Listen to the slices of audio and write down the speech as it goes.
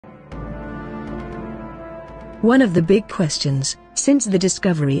One of the big questions, since the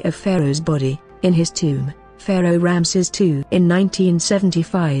discovery of Pharaoh's body, in his tomb, Pharaoh Ramses II in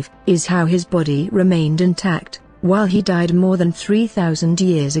 1975, is how his body remained intact, while he died more than 3,000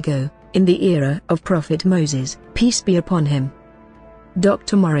 years ago, in the era of Prophet Moses, peace be upon him.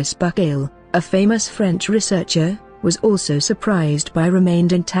 Dr. Maurice Bucaille, a famous French researcher, was also surprised by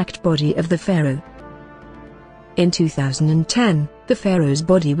remained intact body of the pharaoh. In 2010, the pharaoh's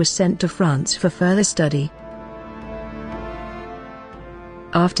body was sent to France for further study.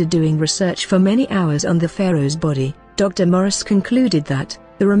 After doing research for many hours on the pharaoh's body, Dr. Maurice concluded that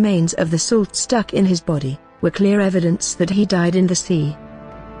the remains of the salt stuck in his body were clear evidence that he died in the sea.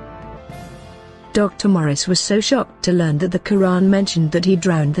 Dr. Maurice was so shocked to learn that the Quran mentioned that he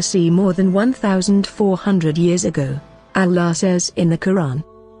drowned the sea more than 1,400 years ago. Allah says in the Quran,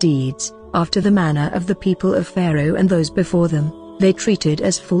 "Deeds, after the manner of the people of Pharaoh and those before them, they treated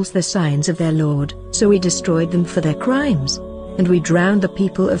as false the signs of their Lord, so we destroyed them for their crimes. And we drowned the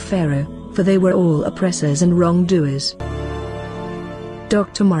people of Pharaoh, for they were all oppressors and wrongdoers."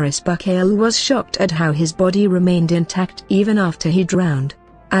 Dr. Maurice Bucaille was shocked at how his body remained intact even after he drowned.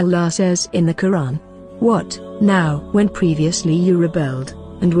 Allah says in the Quran, "What, now, when previously you rebelled,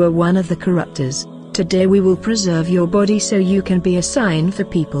 and were one of the corruptors, today we will preserve your body so you can be a sign for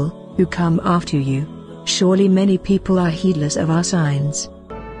people who come after you. Surely many people are heedless of our signs."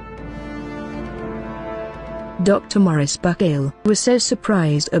 Dr. Maurice Bucaille was so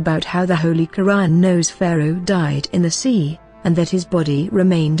surprised about how the Holy Quran knows Pharaoh died in the sea, and that his body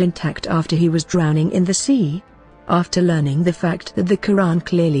remained intact after he was drowning in the sea. After learning the fact that the Quran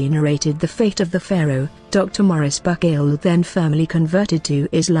clearly narrated the fate of the pharaoh, Dr. Maurice Bucaille then firmly converted to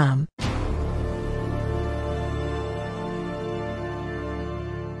Islam.